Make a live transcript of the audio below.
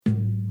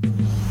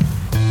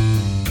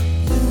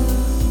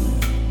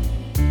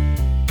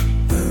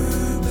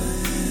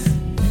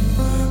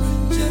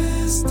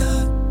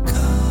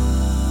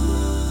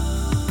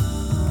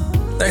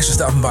for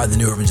stopping by the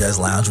New Urban Jazz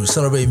Lounge. We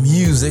celebrate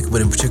music, but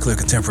in particular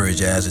contemporary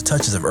jazz with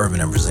touches of urban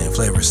and Brazilian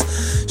flavors.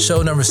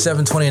 Show number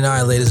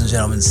 729, ladies and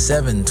gentlemen,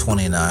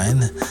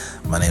 729.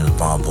 My name is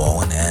Bob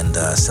Baldwin, and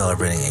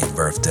celebrating a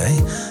birthday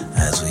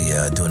as we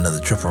do another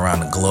trip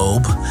around the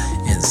globe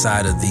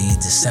inside of the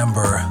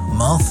December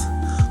month.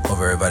 Hope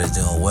everybody's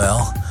doing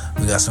well.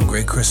 We got some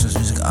great Christmas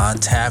music on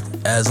tap,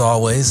 as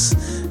always.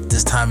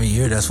 This time of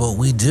year, that's what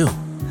we do.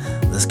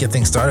 Let's get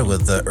things started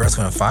with Earth,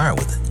 Wind & Fire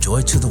with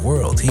Joy to the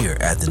World here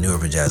at the New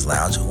Urban Jazz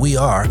Lounge. We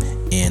are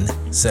in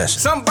session.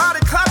 Somebody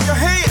clap your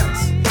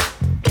hands.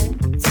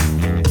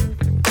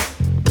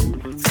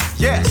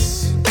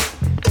 Yes.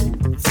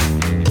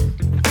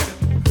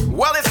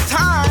 Well, it's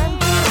time.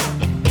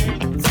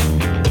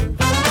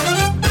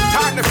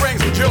 Time to bring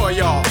some joy,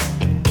 y'all.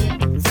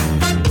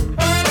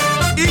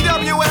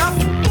 EWF,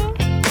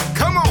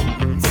 come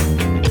on.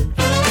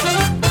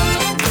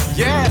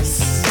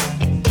 Yes.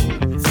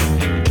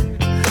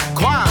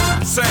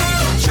 Sing.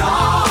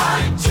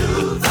 Joy to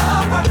the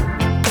world.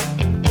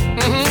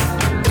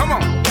 Come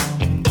on.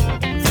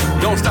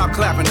 Don't stop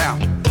clapping now.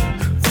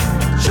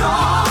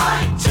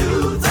 Joy to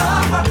the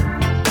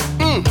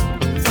world.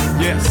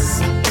 Yes.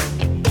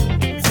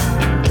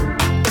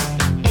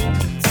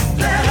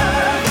 Let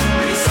earth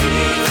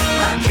receive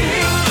the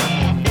King.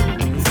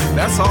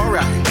 That's all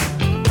right.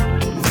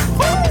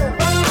 Woo!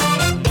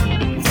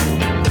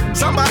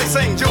 Somebody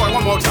sing joy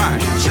one more time.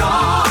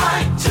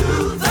 Joy to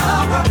the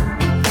world.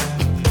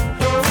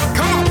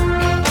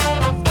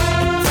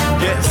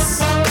 Yes.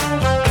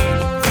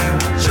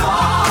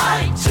 Joy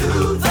to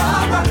the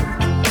world.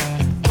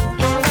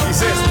 He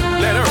says,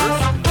 let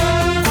earth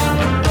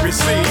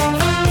receive.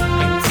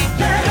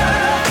 Let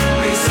earth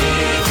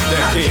receive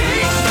their King.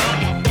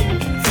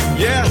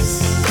 Yes.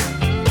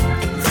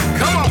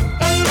 Come on.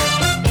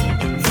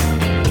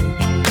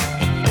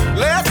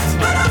 Let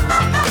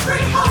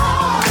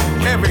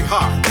every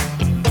heart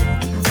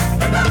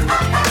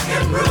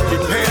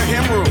prepare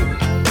him room.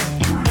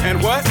 And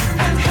what?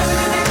 And heaven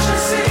and nature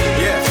sing.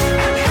 Yes.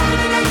 And heaven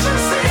and nature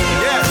sing.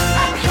 Yes.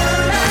 And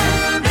heaven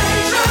and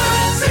nature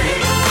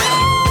sing.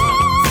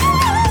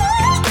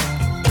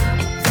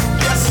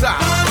 Yes, sir.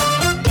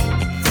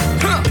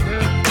 Huh.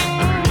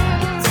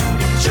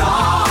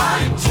 Joy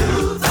to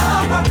the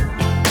world.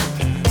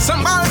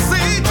 Somebody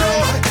say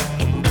joy.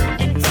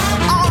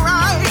 All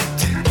right.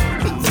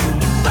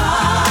 The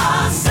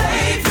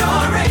Savior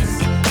reigns.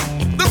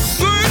 The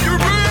Savior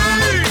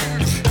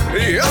reigns.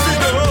 Yes, he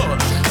does.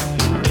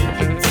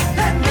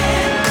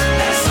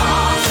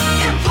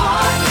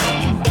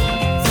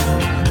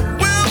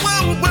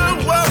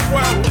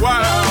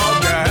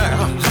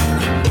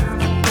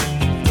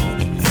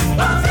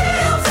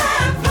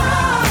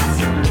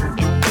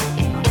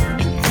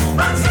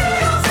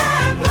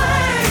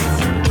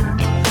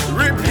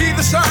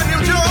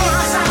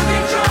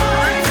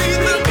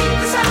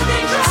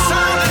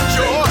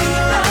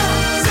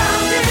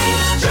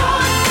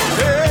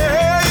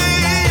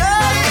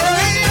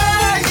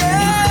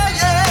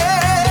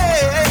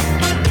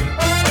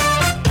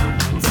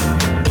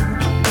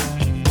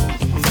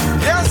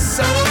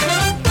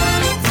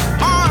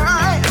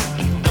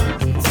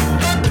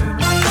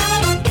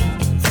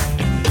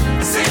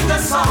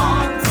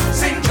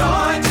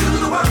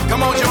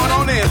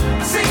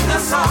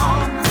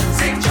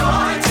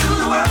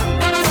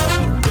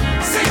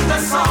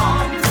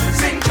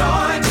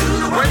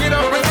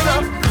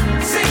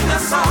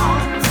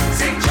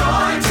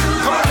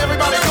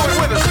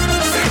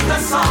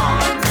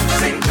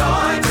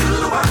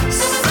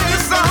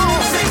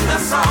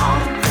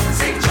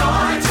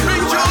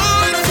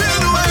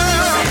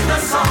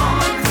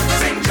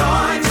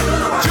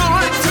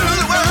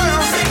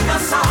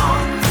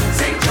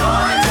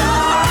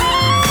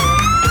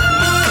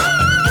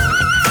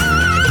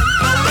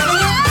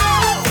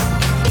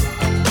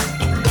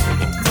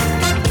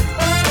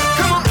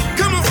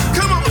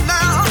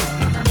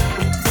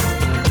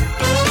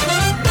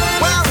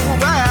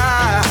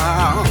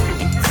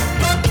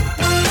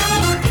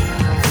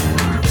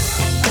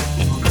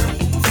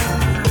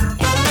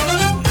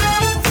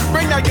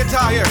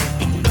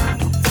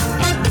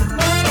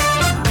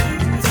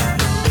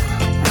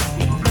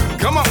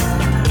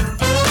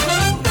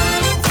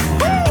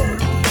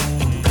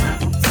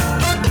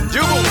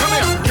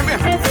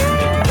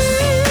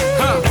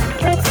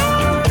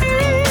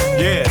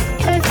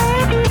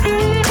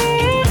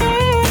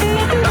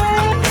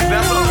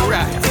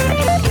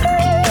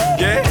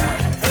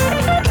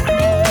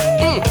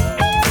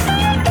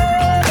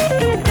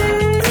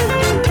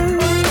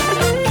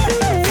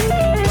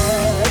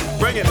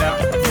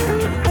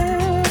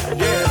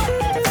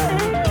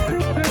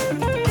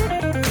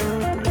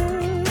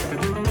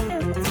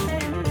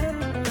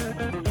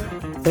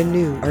 The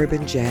New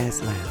Urban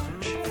Jazz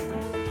Lounge.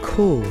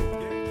 Cool.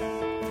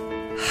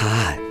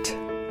 Hot.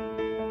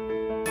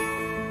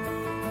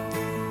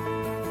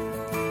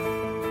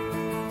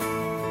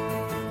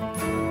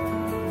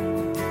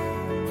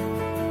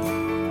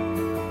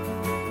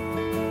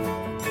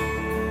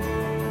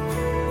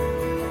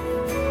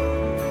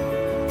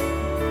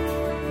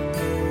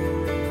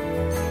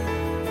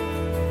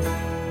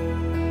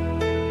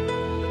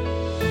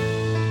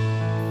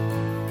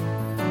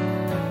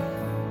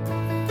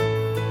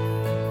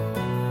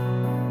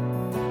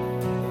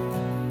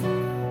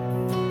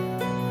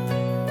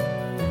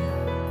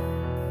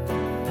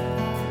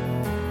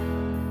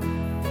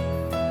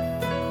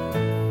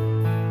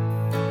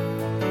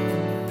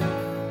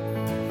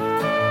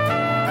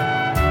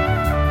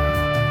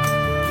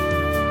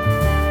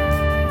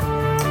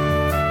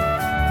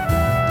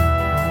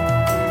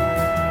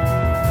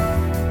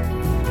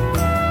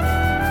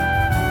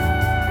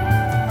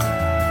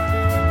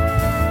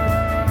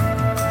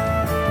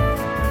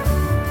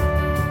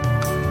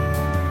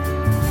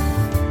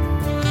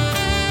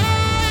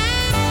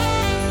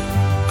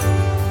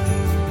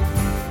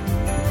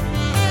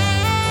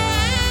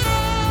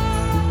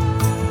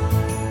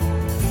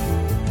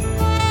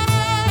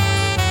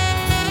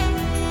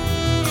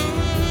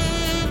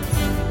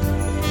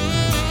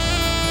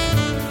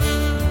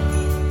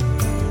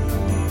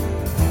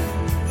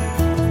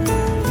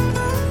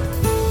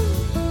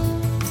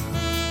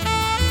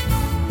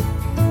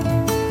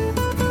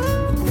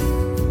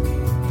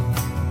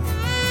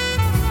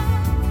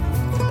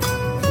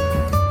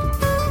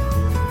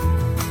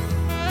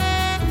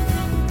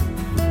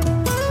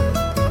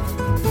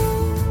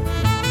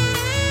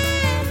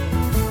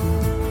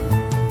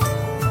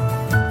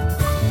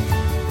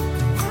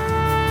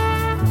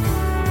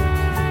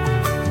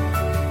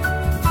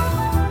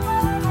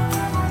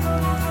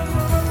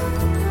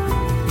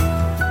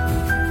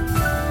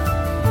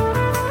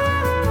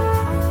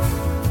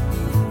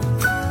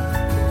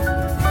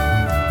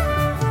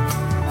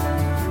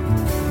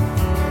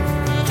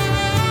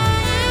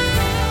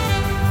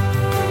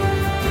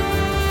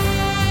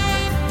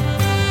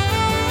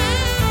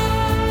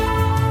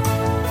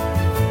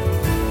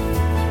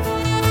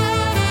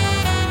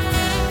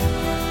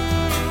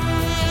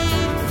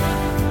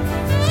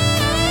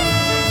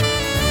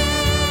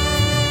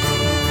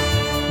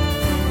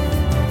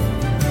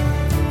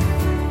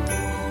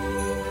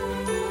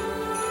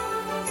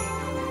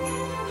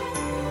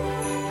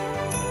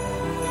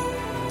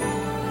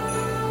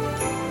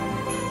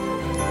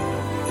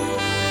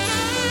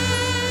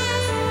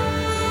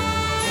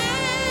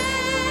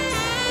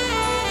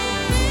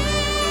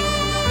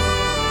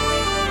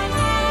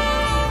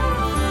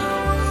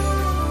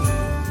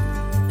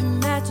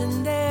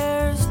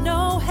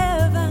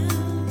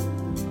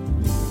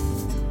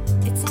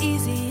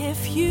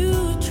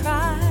 you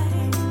try.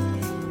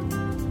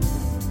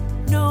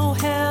 No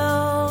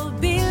hell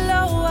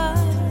below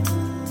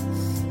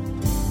us,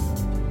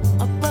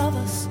 above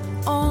us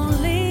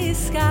only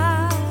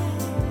sky.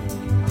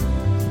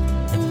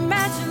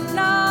 Imagine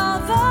all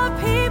the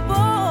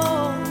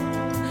people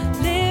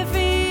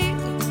living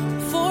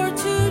for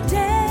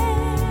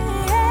today.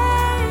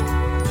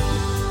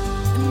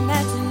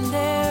 Imagine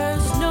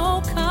there's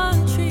no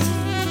country.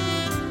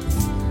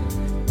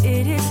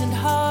 It isn't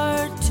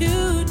hard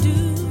to do.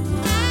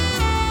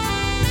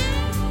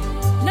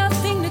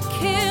 Nothing to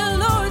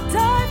kill or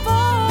die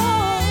for,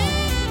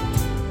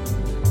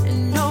 and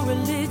no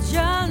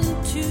religion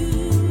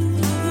too.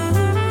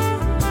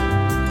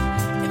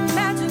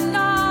 Imagine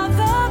all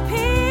the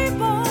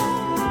people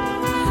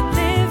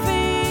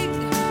living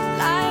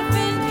life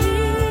in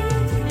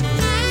peace.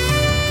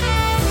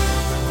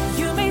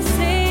 You may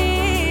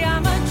say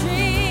I'm a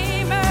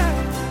dreamer,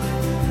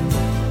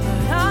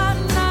 but I'm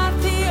not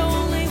the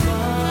only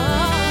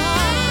one.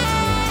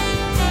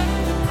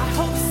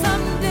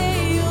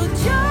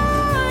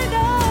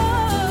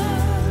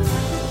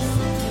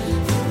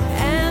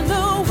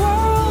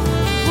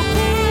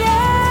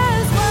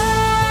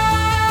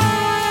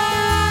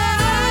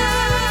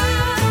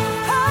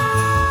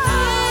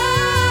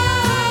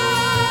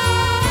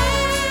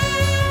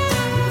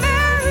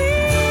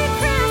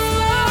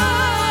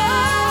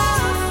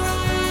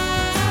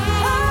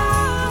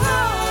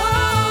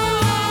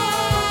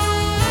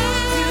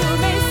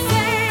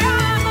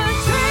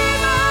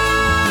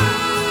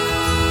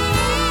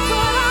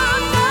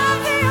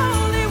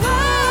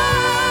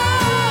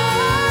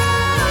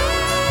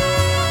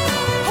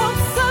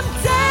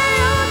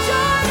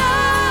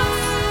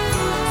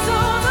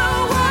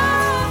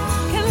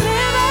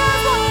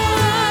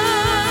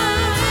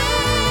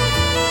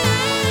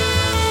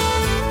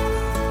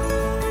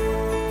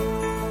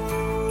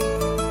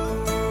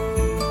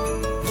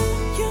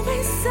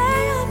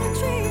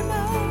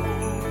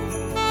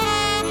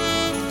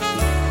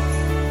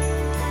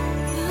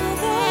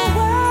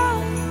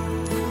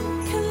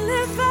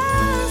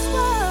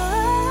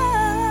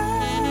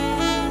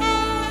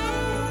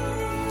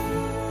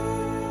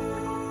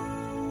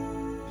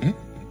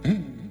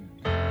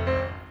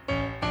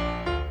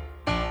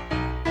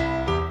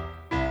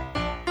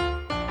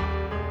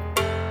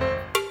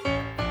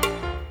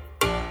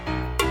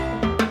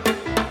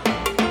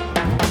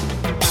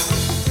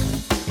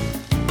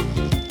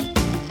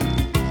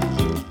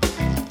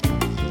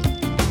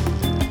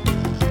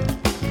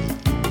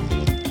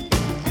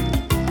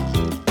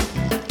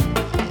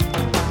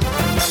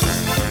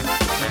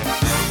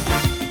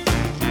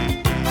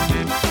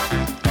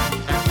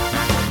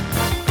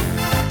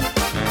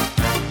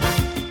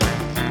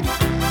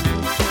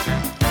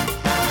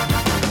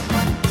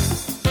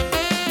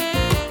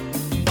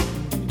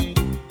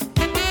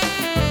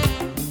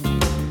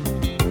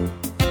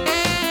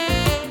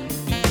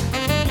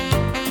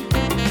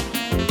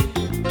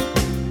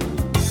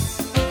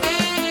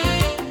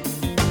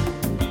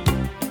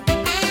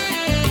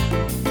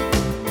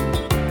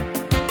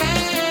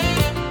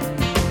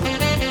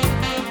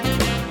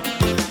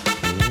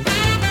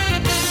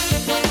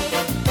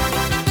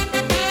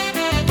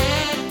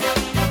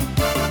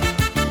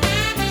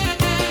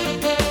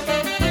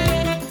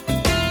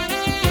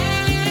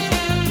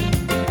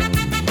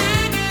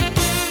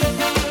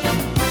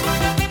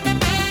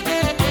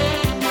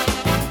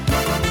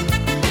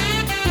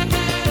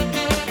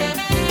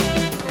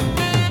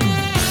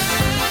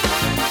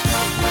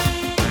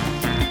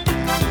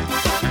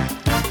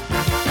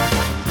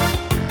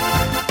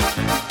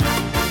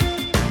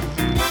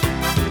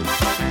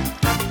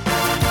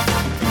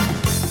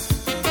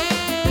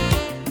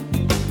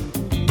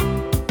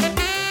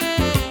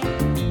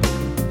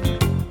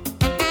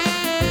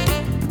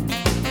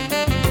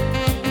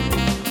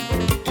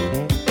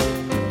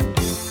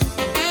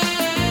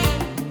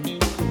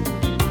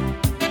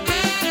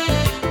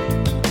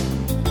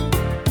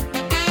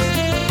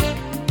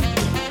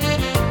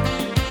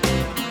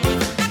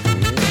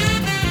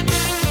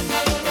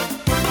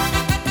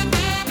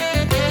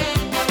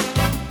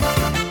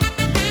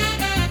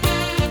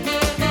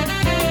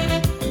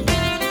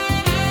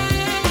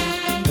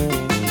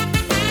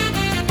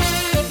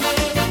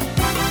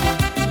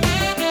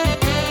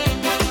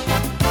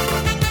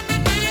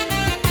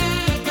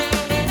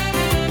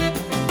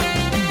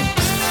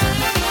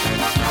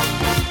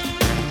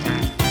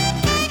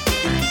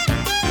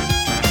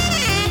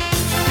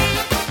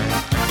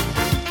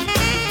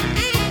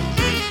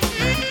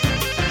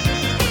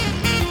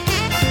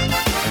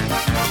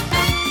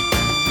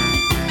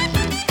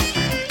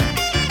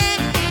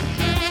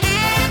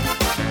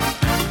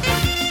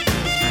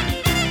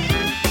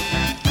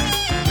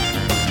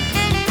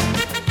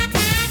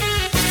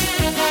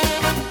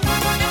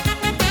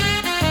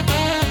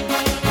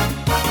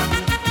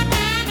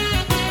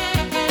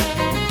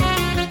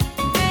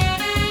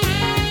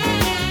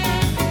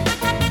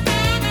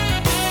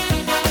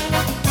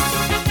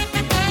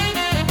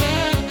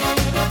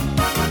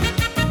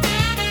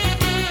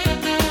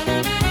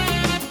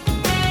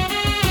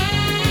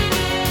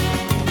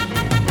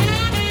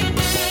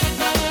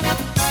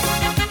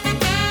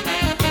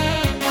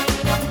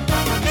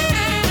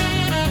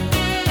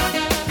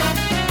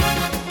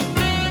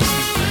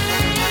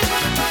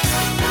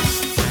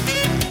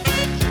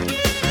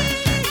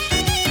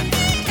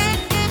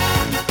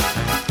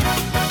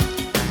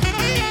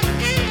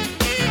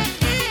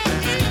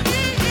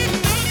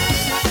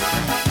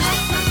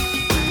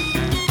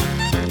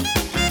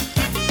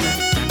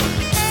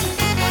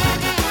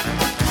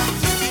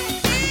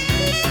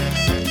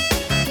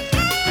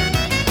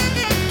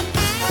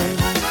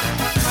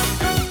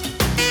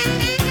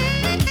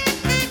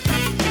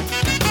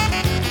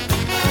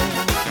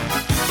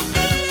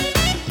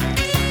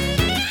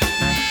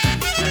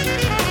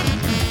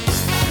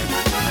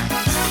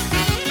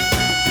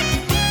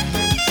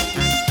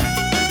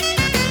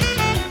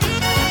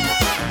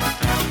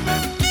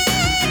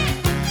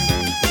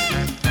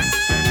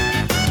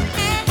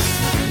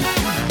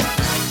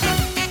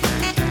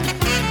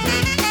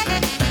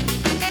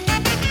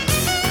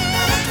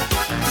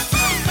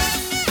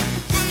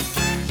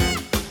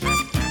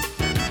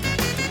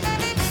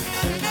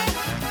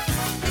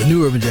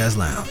 New Urban Jazz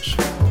Lounge.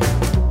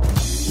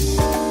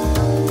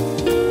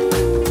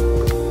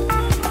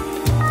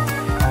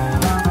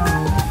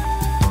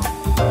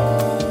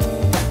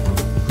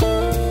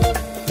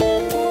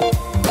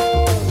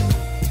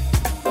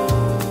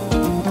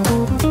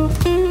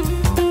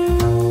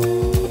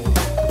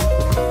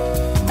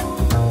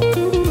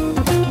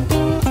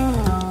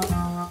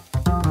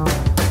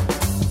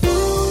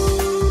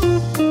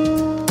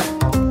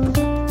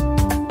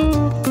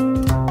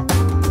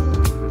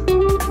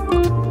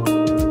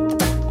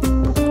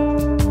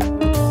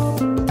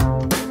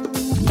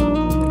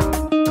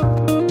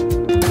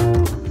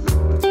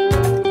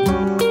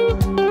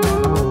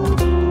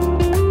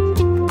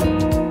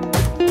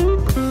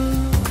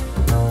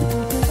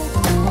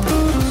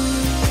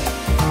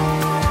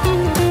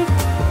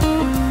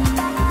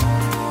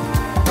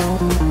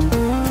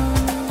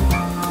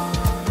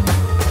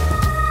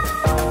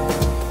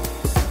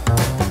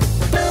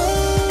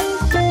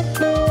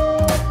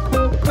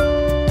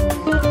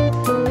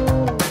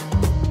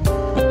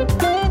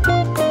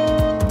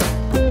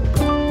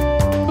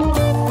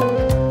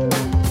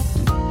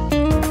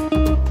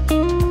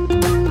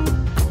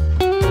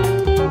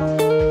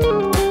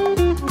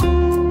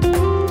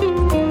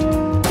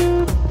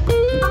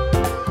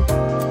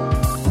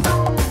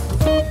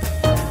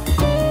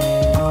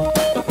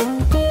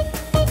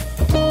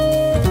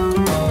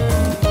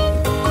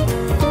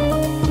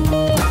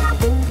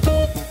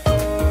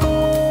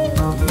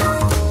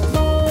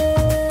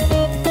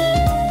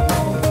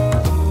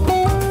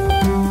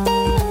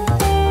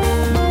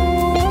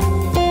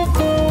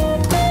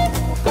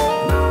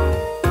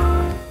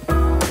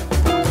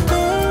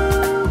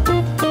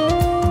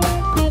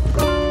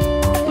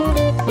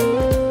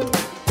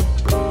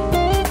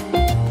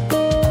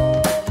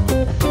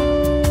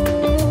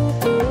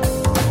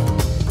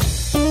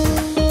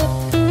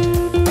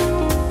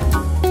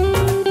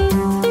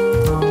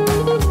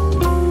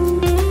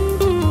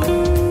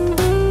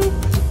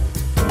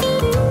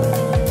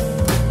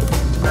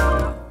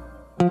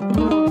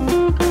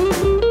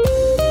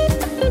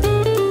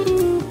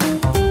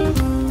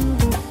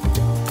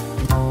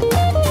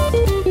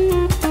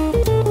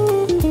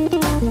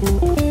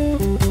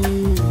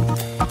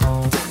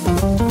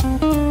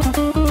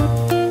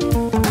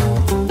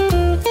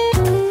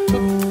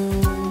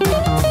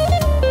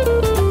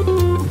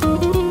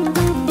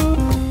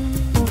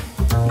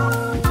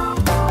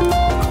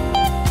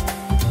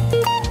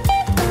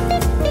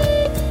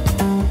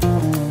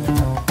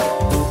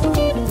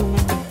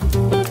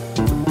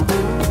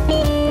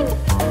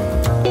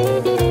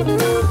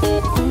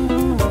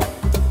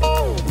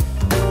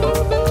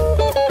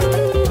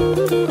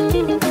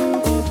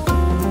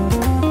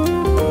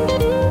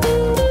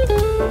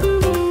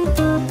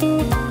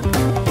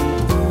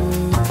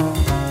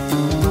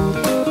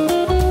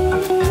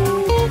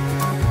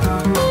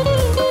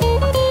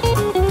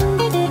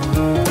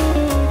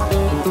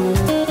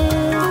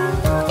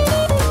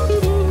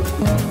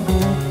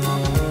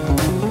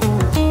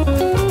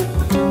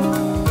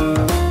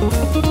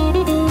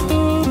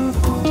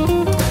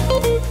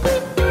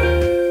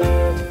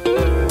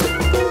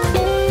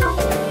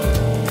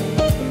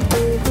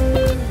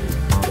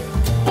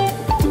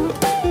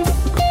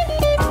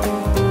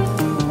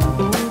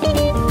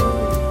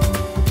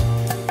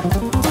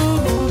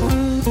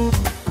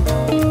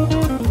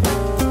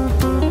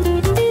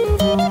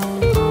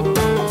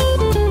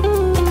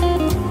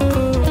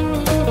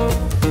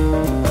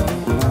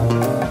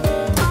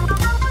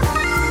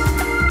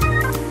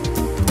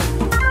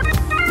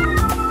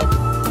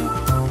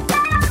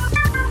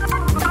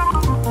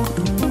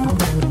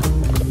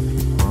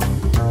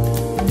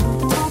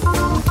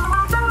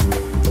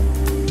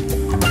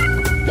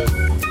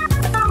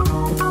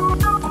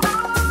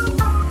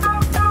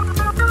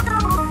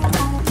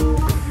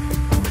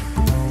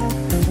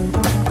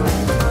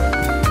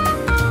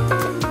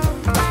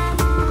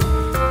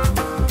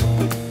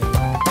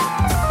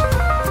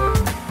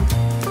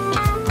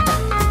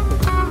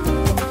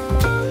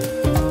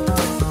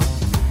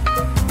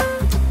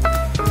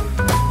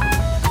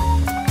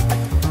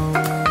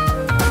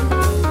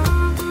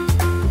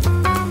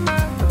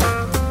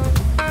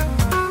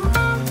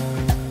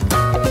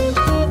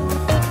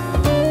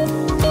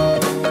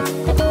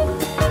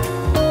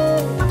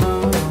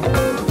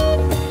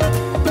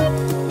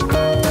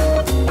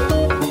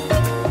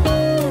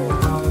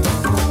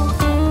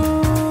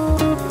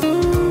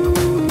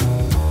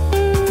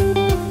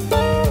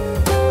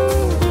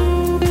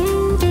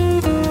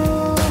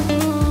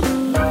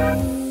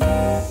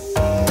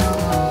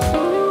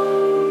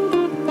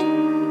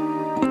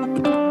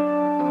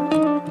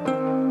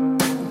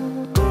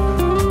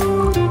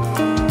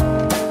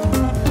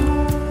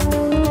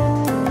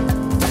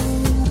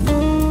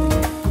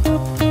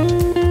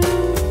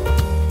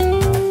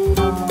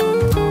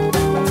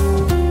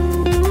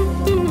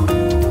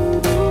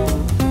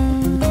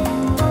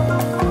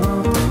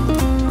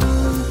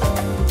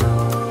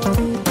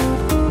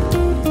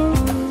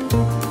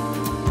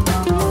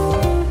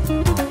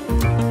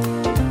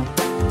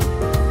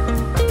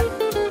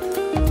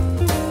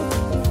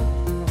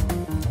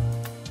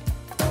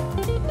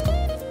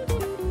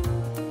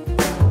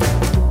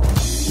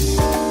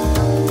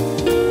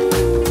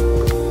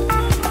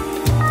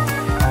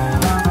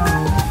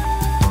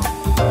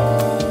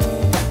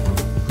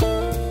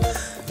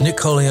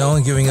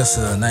 Colionne giving us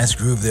a nice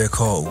groove there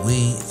called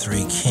We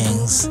Three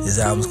Kings. His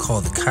album's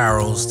called The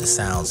Carols, The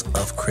Sounds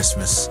of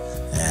Christmas.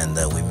 And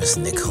we miss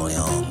Nick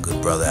Colionne, good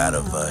brother out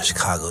of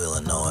Chicago,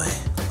 Illinois,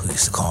 who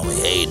used to call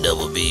me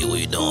A-double-B. What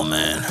you doing,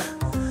 man?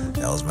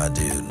 That was my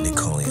dude, Nick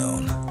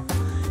Colionne.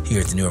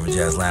 Here at the New Urban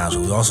Jazz Lounge,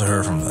 we also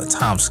heard from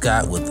Tom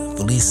Scott with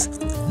Feliz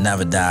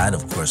Navidad.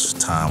 Of course,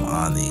 Tom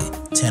on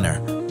the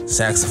tenor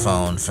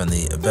saxophone from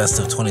the best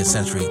of 20th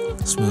century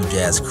smooth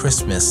jazz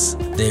Christmas.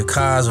 Dave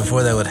Koz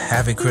before that with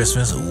Happy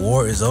Christmas,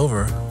 War is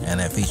Over, and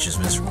that features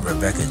Miss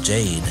Rebecca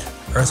Jade.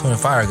 Earth, Wind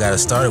 & Fire got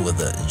us started with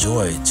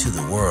Joy to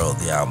the World,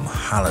 the album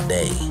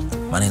Holiday.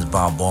 My name is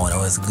Bob Ball, and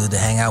always good to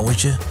hang out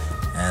with you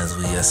as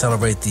we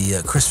celebrate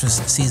the Christmas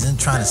season,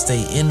 trying to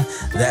stay in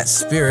that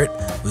spirit.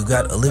 We've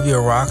got Olivia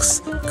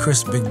Rocks,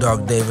 Chris Big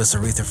Dog Davis,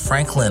 Aretha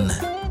Franklin,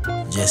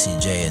 Jessy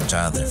J, and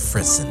Jonathan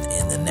Fritzén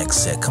in the next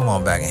set. Come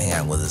on back and hang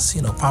out with us.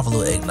 You know, pop a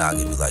little eggnog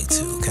if you like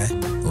to, okay?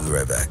 We'll be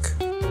right back.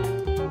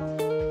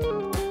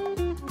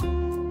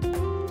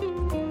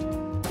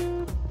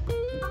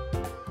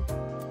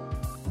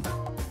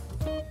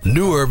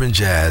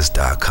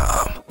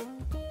 NewUrbanJazz.com.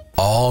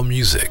 All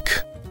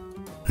music,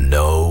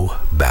 no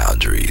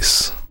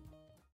boundaries.